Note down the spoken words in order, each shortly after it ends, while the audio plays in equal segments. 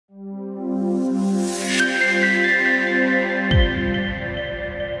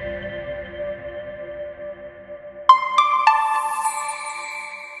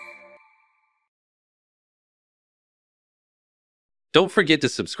Don't forget to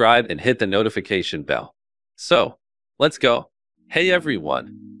subscribe and hit the notification bell. So, let's go. Hey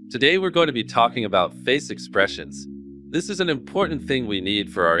everyone. Today we're going to be talking about face expressions. This is an important thing we need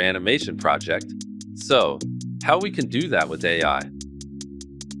for our animation project. So, how we can do that with AI?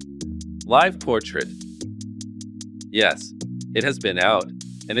 Live Portrait. Yes, it has been out,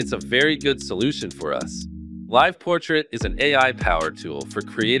 and it's a very good solution for us. Live Portrait is an AI-powered tool for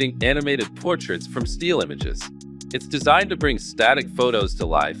creating animated portraits from still images. It's designed to bring static photos to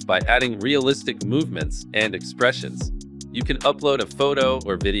life by adding realistic movements and expressions. You can upload a photo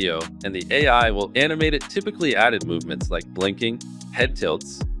or video, and the AI will animate it typically added movements like blinking, head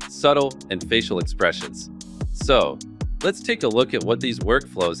tilts, subtle, and facial expressions. So, let's take a look at what these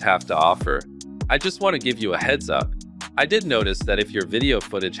workflows have to offer. I just want to give you a heads up. I did notice that if your video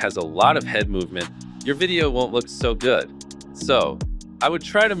footage has a lot of head movement, your video won't look so good. So, I would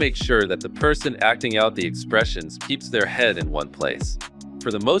try to make sure that the person acting out the expressions keeps their head in one place. For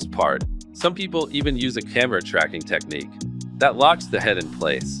the most part, some people even use a camera tracking technique that locks the head in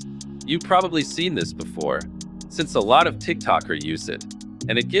place. You've probably seen this before, since a lot of TikTokers use it,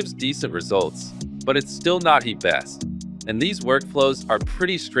 and it gives decent results, but it's still not the best. And these workflows are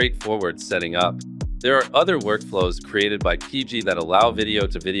pretty straightforward setting up. There are other workflows created by Kiji that allow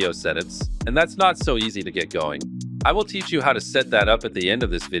video-to-video setups, and that's not so easy to get going. I will teach you how to set that up at the end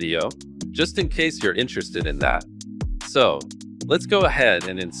of this video, just in case you're interested in that. So, let's go ahead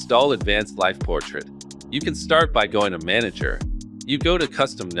and install Advanced LivePortrait. You can start by going to Manager. You go to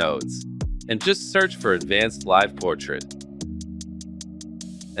Custom Nodes, and just search for Advanced LivePortrait.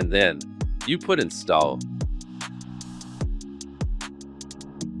 And then, you put Install.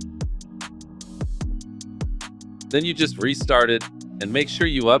 Then you just restart it, and make sure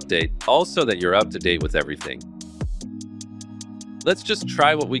you update, also that you're up to date with everything. Let's just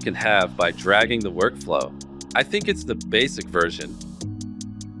try what we can have by dragging the workflow. I think it's the basic version.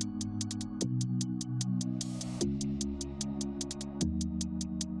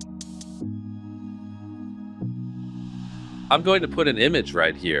 I'm going to put an image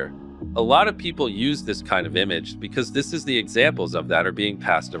right here. A lot of people use this kind of image because this is the examples of that are being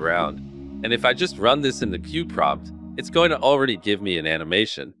passed around. And if I just run this in the Q prompt, it's going to already give me an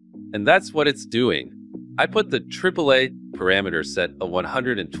animation. And that's what it's doing. I put the AAA parameter set of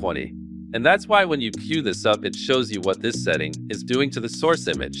 120. And that's why when you queue this up, it shows you what this setting is doing to the source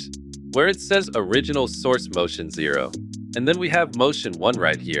image, where it says original source motion 0. And then we have motion 1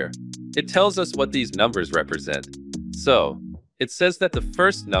 right here. It tells us what these numbers represent. So, it says that the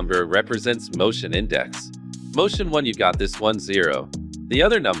first number represents motion index. Motion 1, you got this 0. The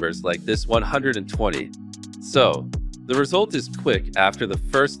other numbers like this 120. So, the result is quick after the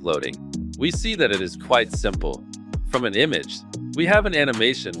first loading. We see that it is quite simple. From an image, we have an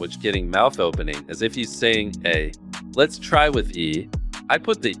animation which getting mouth opening as if he's saying A. Let's try with E. I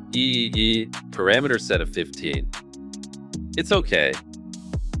put the E parameter set of 15. It's okay.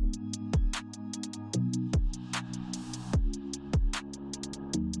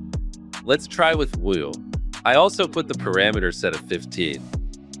 Let's try with Woo. I also put the parameter set of 15.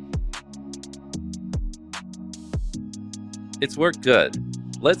 It's worked good.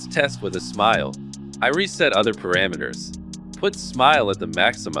 Let's test with a smile. I reset other parameters. Put smile at the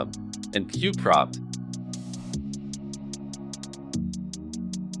maximum and Q prompt.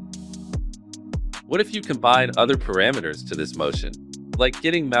 What if you combine other parameters to this motion, like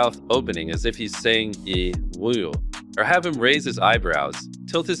getting mouth opening as if he's saying E, woo, or have him raise his eyebrows,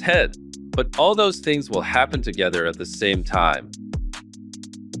 tilt his head, but all those things will happen together at the same time.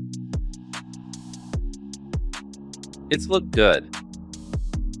 It's looked good.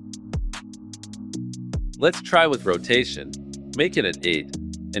 Let's try with rotation. Make it at 8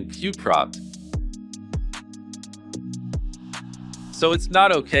 and Q prompt. So it's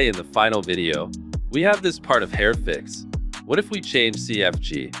not okay in the final video. We have this part of hair fix. What if we change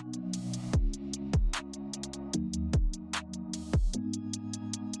CFG?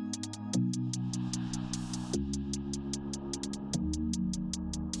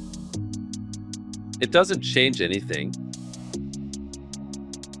 It doesn't change anything.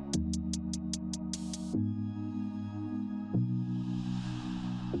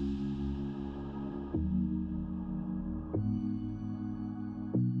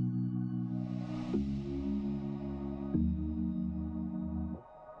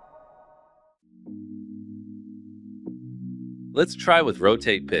 Let's try with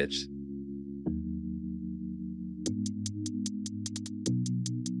rotate pitch.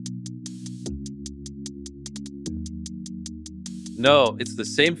 No, it's the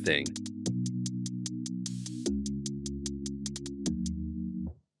same thing.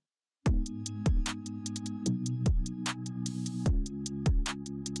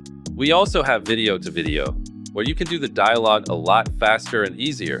 We also have video to video, where you can do the dialogue a lot faster and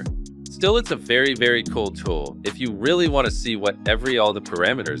easier. Still, it's a very cool tool if you really want to see what all the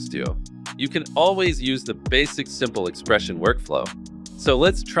parameters do. You can always use the basic simple expression workflow. So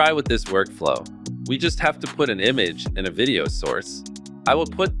let's try with this workflow. We just have to put an image and a video source. I will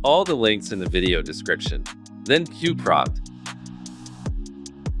put all the links in the video description. Then cue prompt.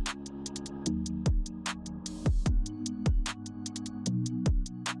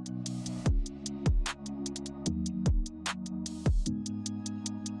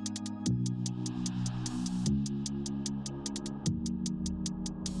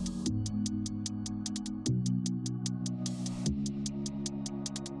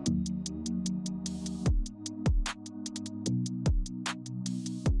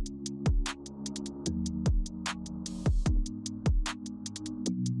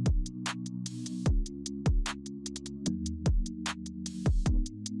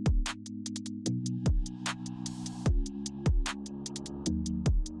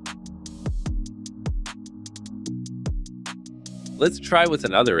 Let's try with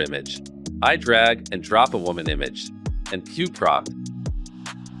another image. I drag and drop a woman image, and cue prompt.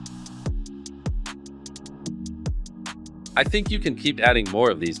 I think you can keep adding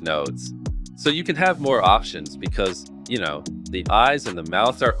more of these nodes, so you can have more options because, the eyes and the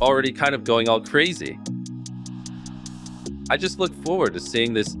mouth are already kind of going all crazy. I just look forward to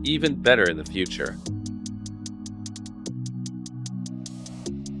seeing this even better in the future.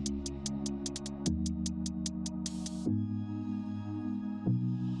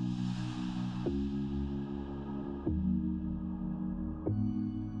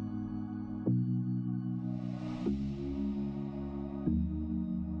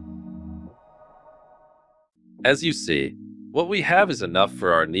 As you see, what we have is enough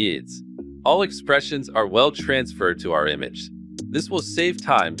for our needs. All expressions are well transferred to our image. This will save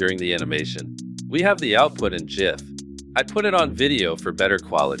time during the animation. We have the output in GIF. I put it on video for better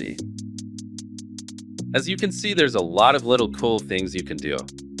quality. As you can see, there's a lot of little cool things you can do.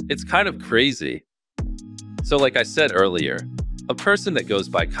 It's kind of crazy. So like I said earlier, a person that goes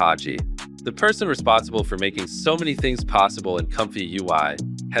by Kaji, the person responsible for making so many things possible in ComfyUI,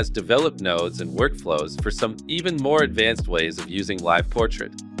 has developed nodes and workflows for some even more advanced ways of using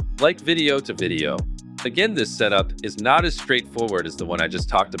LivePortrait, like video to video. Again, this setup is not as straightforward as the one I just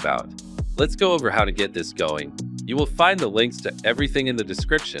talked about. Let's go over how to get this going. You will find the links to everything in the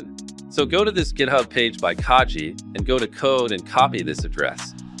description. So go to this GitHub page by Kaji and go to code and copy this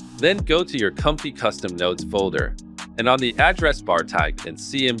address. Then go to your Comfy Custom Nodes folder, and on the address bar type in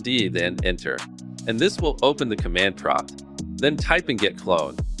CMD, then enter. And this will open the command prompt. Then type in git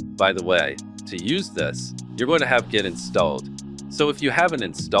clone. By the way, to use this, you're going to have git installed. So if you haven't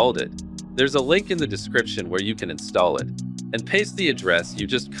installed it, there's a link in the description where you can install it. And paste the address you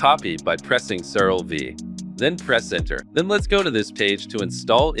just copied by pressing Ctrl+V. Then press enter. Then let's go to this page to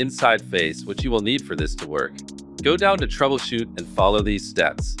install Inside Face, which you will need for this to work. Go down to troubleshoot and follow these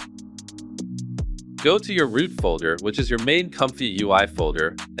steps. Go to your root folder, which is your main ComfyUI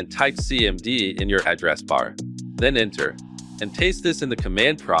folder, and type CMD in your address bar. Then enter, and paste this in the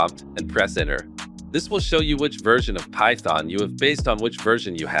command prompt and press enter. This will show you which version of Python you have based on which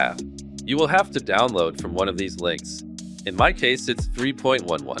version you have. You will have to download from one of these links. In my case, it's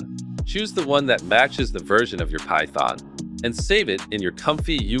 3.11. Choose the one that matches the version of your Python, and save it in your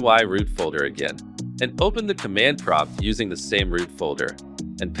ComfyUI root folder again. And open the command prompt using the same root folder,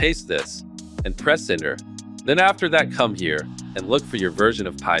 and paste this, and press enter. Then after that, come here and look for your version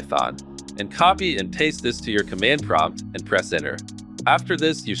of Python, and copy and paste this to your command prompt and press enter. After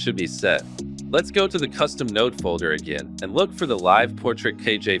this, you should be set. Let's go to the custom node folder again and look for the LivePortrait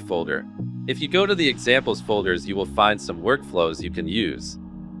KJ folder. If you go to the examples folders, you will find some workflows you can use.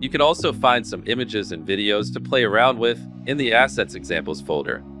 You can also find some images and videos to play around with in the assets examples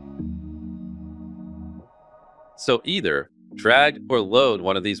folder. So either drag or load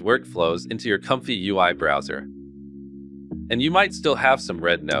one of these workflows into your ComfyUI browser. And you might still have some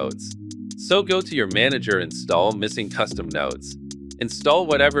red nodes. So go to your manager, install missing custom nodes. Install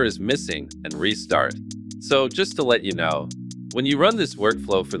whatever is missing and restart. So just to let you know, when you run this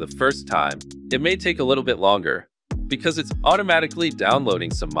workflow for the first time, it may take a little bit longer because it's automatically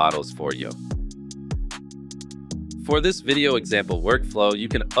downloading some models for you. For this video example workflow, you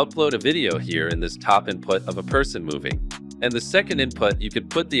can upload a video here in this top input of a person moving. And the second input, you could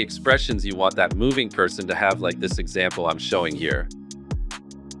put the expressions you want that moving person to have, like this example I'm showing here.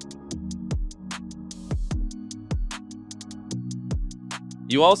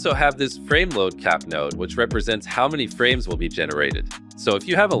 You also have this frame load cap node, which represents how many frames will be generated. So if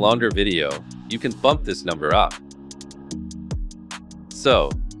you have a longer video, you can bump this number up. So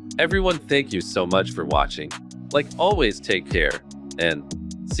Everyone, thank you so much for watching. Like always, take care, and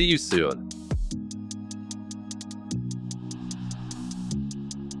see you soon.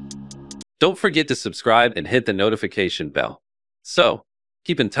 Don't forget to subscribe and hit the notification bell. So,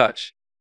 keep in touch.